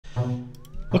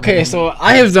Okay, so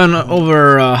I have done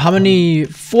over how many?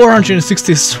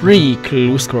 463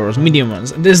 clue scores, medium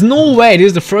ones. There's no way this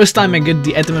is the first time I get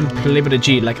the Edelman play by the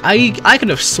G. Like I could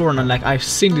have sworn, and like I've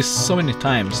seen this so many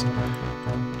times.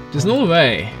 There's no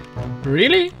way.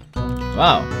 Really?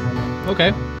 Wow.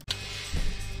 Okay.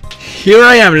 Here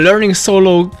I am learning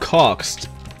solo Cox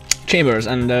Chambers,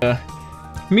 and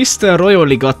Mr.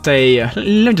 Royally got a. Let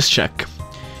me just check.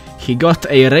 He got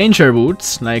a Ranger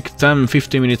boots like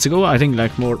 10-15 minutes ago. I think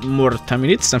like more 10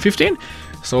 minutes than 15.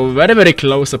 So very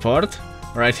close apart.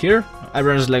 Right here.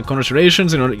 Everyone's like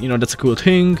congratulations. You know that's a cool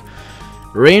thing.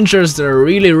 Rangers, they're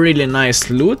really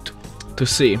nice loot to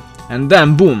see. And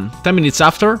then boom, 10 minutes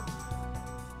after,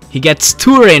 he gets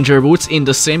 2 Ranger boots in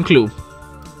the same clue.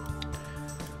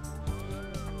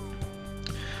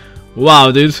 Wow,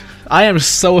 dude. I am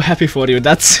so happy for you.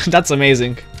 That's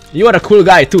amazing. You are a cool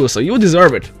guy too, so you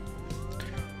deserve it.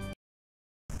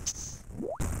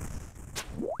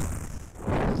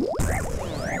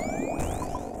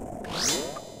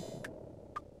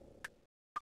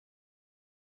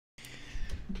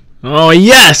 Oh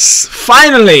yes!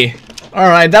 Finally!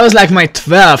 Alright, that was like my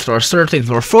 12th or 13th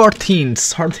or 14th,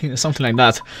 something like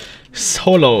that.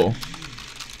 Solo.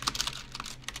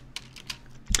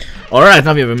 Alright,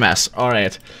 now we have a mess.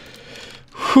 Alright.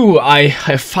 Whew, I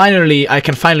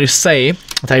can finally say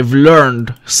that I've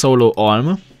learned solo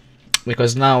Olm.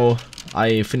 Because now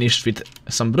I finished with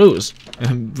some brews.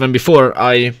 When before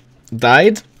I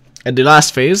died at the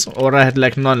last phase, or I had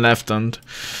like none left and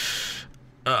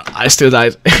I still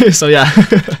died. So yeah,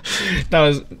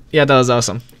 that was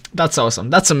awesome. That's awesome.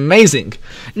 That's amazing.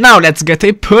 Now let's get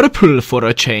a purple for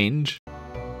a change.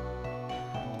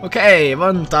 Okay,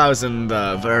 1000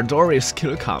 Verdori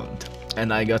skill count,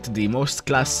 and I got the most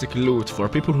classic loot for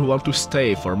people who want to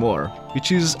stay for more,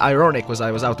 which is ironic because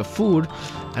I was out of food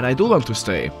and I do want to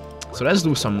stay. So let's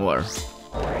do some more.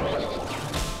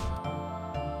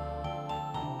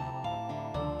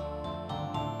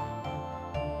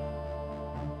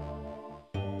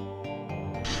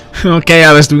 Okay,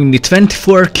 I was doing the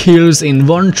 24 kills in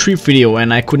one trip video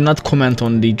and I could not comment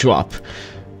on the drop.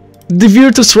 The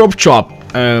Virtus Rope drop,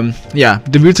 yeah,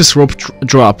 the Virtus Rope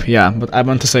drop, yeah, but I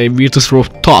want to say Virtus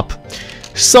Rope top.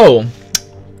 So,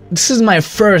 this is my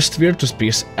first Virtus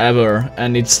piece ever,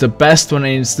 and it's the best one,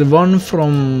 and it's the one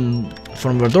from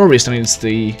Verdoris, and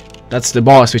that's the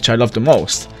boss which I love the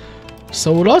most.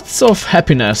 So lots of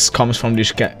happiness comes from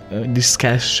this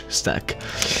cash stack.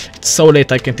 It's so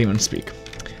late I can't even speak.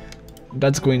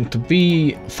 That's going to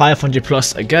be 500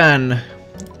 plus again.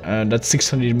 That's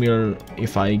 600 mil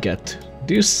if I get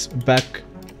this back,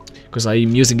 because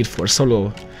I'm using it for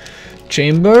solo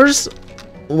chambers.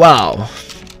 Wow.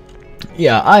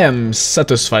 Yeah, I am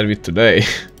satisfied with today.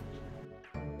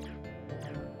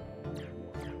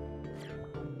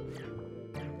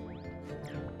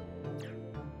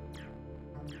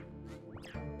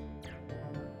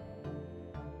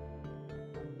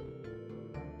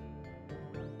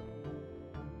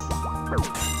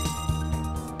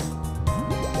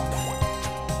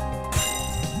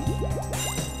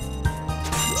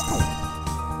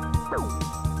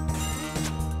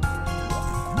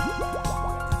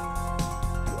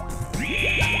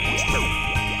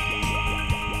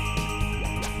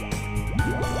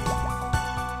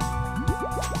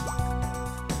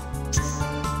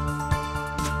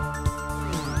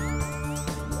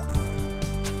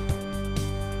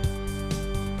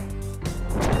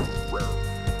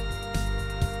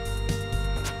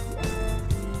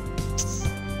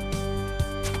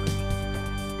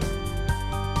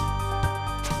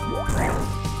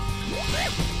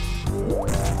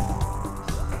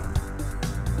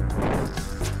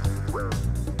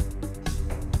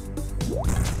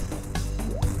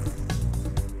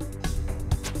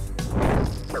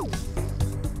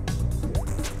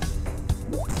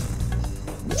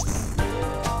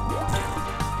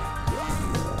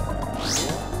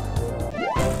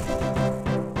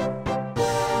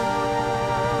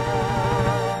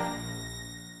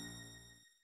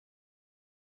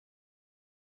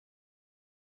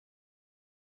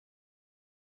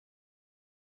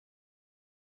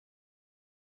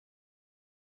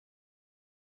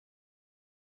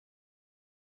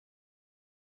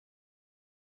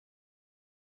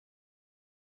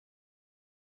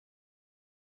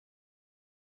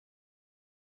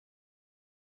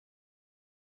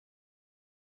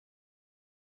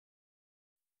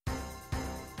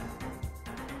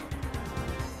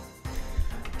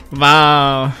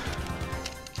 Wow.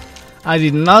 I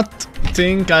did not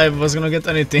think I was gonna get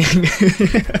anything.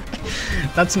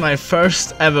 That's my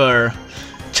first ever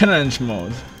challenge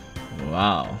mode.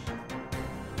 Wow.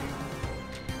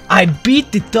 I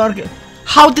beat the target.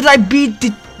 How did I beat the...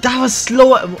 That was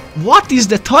slow. What is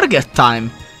the target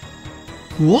time?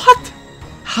 What?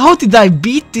 How did I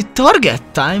beat the target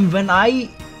time when I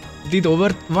did over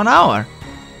 1 hour?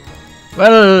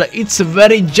 Well, it's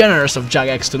very generous of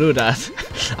Jagex to do that.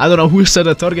 I don't know who set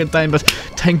the target time, but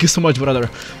thank you so much, brother.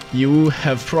 You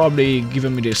have probably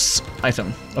given me this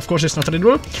item. Of course, it's not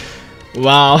readable.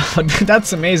 Wow,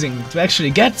 that's amazing to actually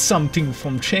get something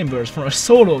from Chambers, from a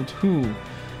solo too.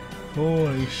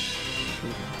 Holy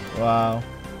shit. Wow.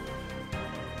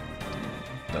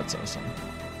 That's awesome.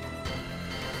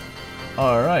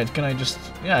 Alright, can I just...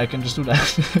 Yeah, I can just do that.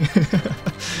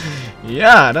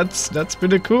 Yeah, that's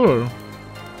pretty cool.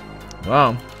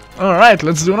 Wow. Alright,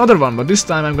 let's do another one, but this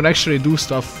time I'm gonna actually do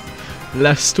stuff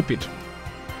less stupid.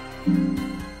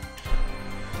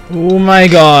 Oh my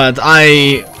god,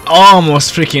 I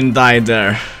almost freaking died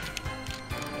there.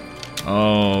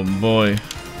 Oh boy.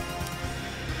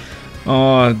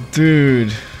 Oh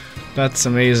dude, that's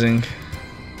amazing.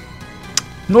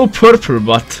 No purple,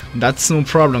 but that's no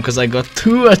problem because I got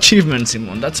 2 achievements in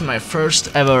one. That's my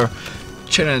first ever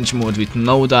challenge mode with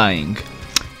no dying.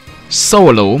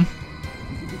 Solo.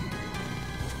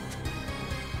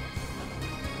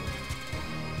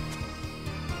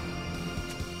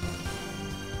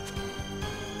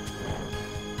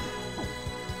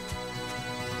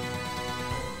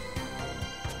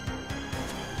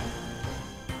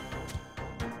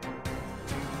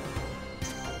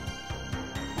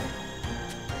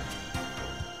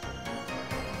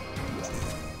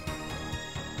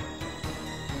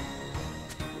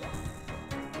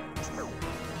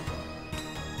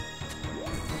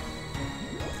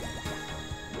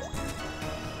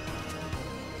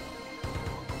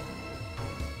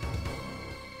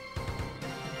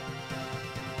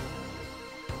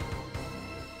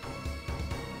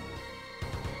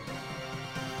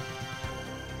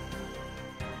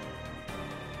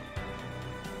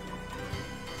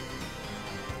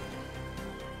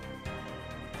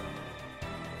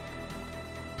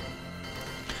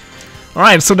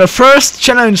 Alright, so the first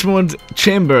challenge mode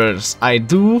Chambers I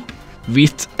do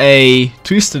with a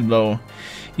Twisted Bow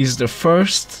is the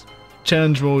first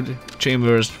challenge mode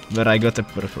Chambers where I got a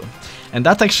purple. And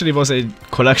that actually was a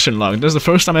collection log. That's the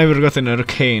first time I ever got an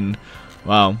arcane.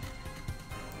 Wow.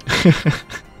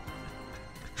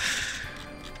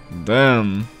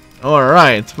 Damn.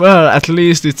 Alright, well at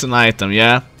least it's an item,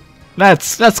 yeah?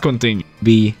 Let's continue.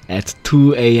 Be at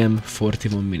 2 AM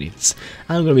 41 minutes.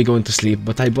 I'm gonna be going to sleep,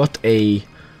 but I bought the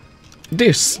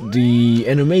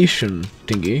animation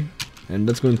thingy, and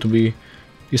that's going to be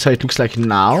this how it looks like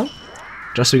now.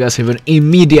 Just so you guys have an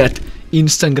immediate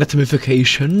instant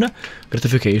gratification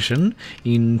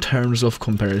in terms of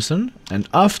comparison. And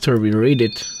after we read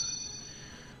it,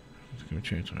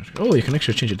 oh, you can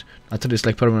actually change it. I thought it's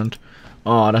like permanent.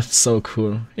 Oh, that's so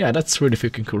cool. Yeah, that's really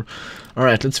freaking cool.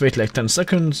 Alright, let's wait like 10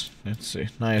 seconds. Let's see.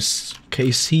 Nice.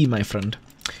 KC, my friend.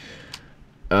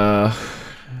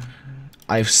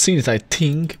 I've seen it, I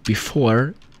think,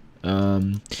 before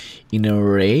in a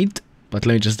raid, but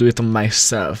let me just do it on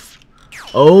myself.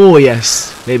 Oh,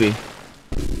 yes, maybe.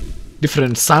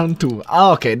 Different sound too.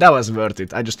 Ah, okay, that was worth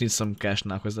it. I just need some cash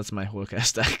now, because that's my whole cash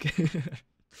stack.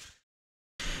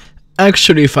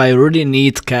 Actually, if I really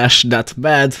need cash that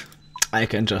bad, I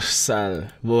can just sell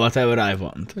whatever I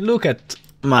want. Look at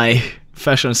my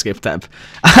Fashionscape tab.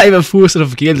 I have a full set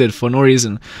of Gilded for no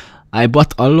reason. I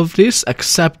bought all of this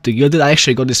except the Gilded. I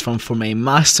actually got this from a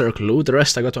Master Clue. The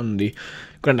rest I got on the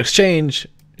Grand Exchange.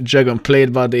 Dragon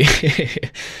Blade Body.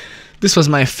 This was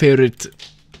my favorite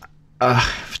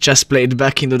chest plate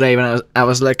back in the day when I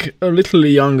was like a little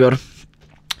younger.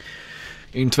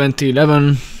 In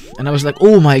 2011. And I was like,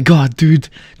 oh my god, dude,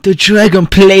 the Dragon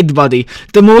Blade Body,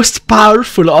 the most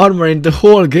powerful armor in the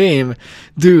whole game.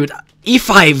 Dude,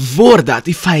 if I wore that,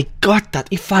 if I got that,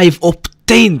 if I've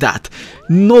obtained that,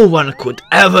 no one could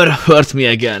ever hurt me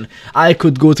again. I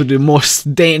could go to the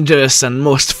most dangerous and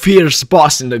most fierce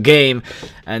boss in the game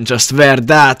and just wear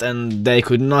that and they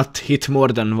could not hit more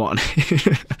than one.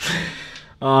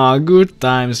 Ah, good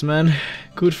times, man.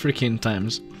 Good freaking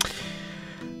times.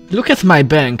 Look at my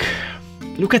bank.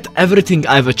 Look at everything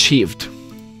I've achieved.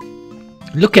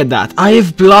 Look at that. I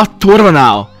have Blood Torva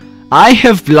now. I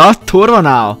have Blood Torva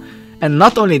now. And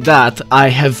not only that, I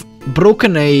have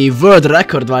broken a world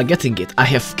record while getting it. I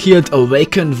have killed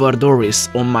Awakened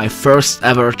Vardoris on my first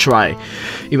ever try.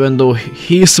 Even though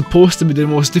he is supposed to be the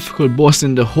most difficult boss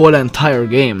in the whole entire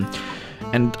game.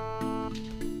 And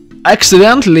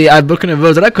accidentally I've broken a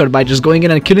world record by just going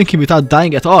in and killing him without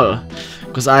dying at all.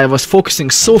 Because I was focusing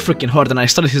so freaking hard and I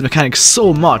studied his mechanics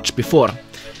so much before.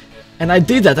 And I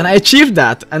did that, and I achieved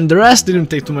that, and the rest didn't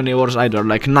take too many hours either,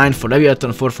 like 9 for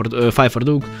Leviathan, 5 for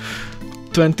Duke,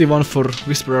 21 for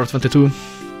Whisperer, 22.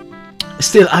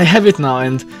 Still, I have it now,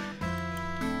 and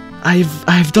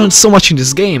I've done so much in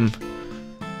this game.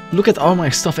 Look at all my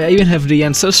stuff. I even have the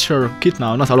Ancestor kit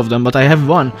now, not all of them, but I have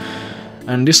one.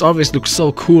 And this always looks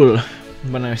so cool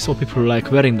when I saw people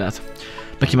like wearing that.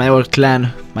 Like in my old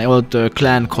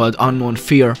clan called Unknown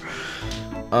Fear.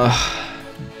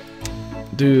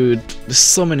 Dude, there's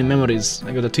so many memories.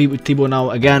 I got a T-Bow now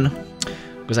again,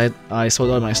 because I sold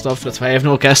all my stuff. That's why I have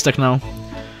no Castac now.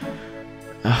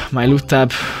 My loot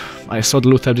tab, I sold the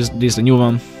loot tab. This is the new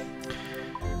one.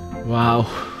 Wow,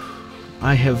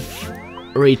 I have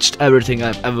reached everything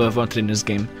I've ever wanted in this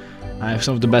game. I have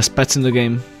some of the best pets in the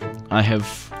game. I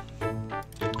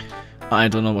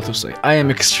don't know what to say. I am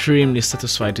extremely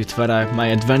satisfied with where my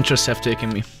adventures have taken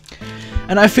me.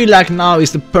 And I feel like now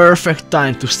is the perfect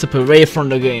time to step away from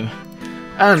the game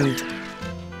and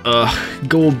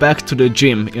go back to the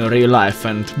gym in real life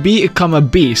and become a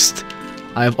beast.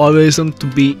 I've always wanted to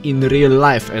be in real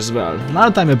life as well. Now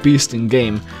that I'm a beast in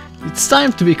game, it's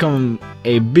time to become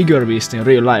a bigger beast in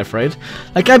real life, right?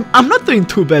 Like I'm not doing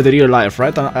too bad in real life,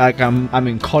 right? I'm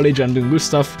in college, I'm doing good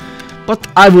stuff, but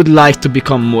I would like to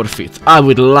become more fit. I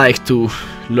would like to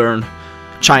learn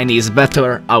Chinese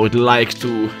better. I would like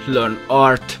to learn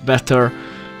art better.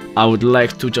 I would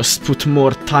like to just put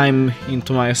more time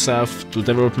into myself to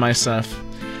develop myself.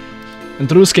 And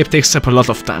RuneScape takes up a lot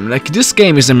of time. Like, this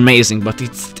game is amazing, but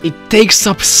it takes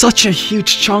up such a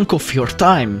huge chunk of your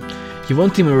time. You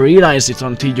won't even realize it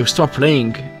until you stop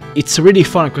playing. It's really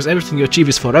fun because everything you achieve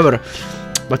is forever,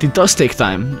 but it does take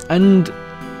time. And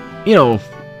you know,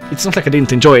 it's not like I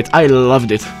didn't enjoy it. I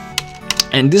loved it.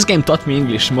 And this game taught me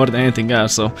English more than anything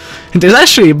else, so there's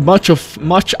actually much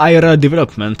IRL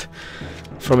development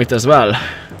from it as well.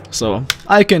 So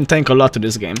I can thank a lot to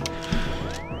this game.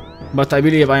 But I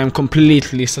believe I am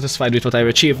completely satisfied with what I've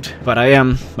achieved, where I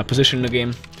am, my position in the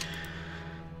game.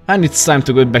 And it's time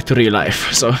to go back to real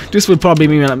life. So this will probably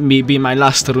be my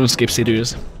last RuneScape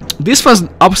series. This was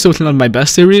absolutely not my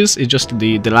best series, it's just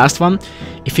the last one.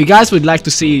 If you guys would like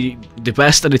to see the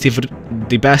best edited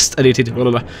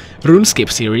RuneScape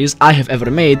series I have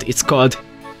ever made, it's called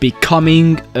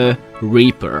Becoming a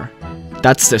Reaper.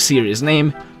 That's the series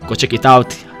name. Go check it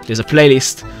out. There's a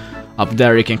playlist up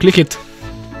there, you can click it.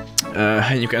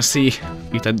 And you can see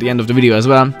it at the end of the video as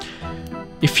well.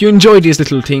 If you enjoy these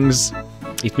little things,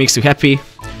 it makes you happy,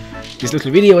 these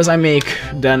little videos I make,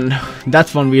 then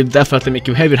that one will definitely make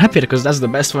you happier, because that's the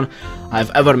best one I've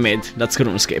ever made. That's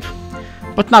RuneScape.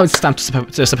 But now it's time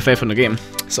to step away from the game.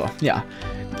 So yeah,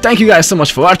 thank you guys so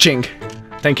much for watching.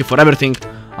 Thank you for everything.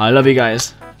 I love you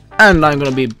guys, and I'm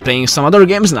gonna be playing some other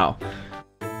games now.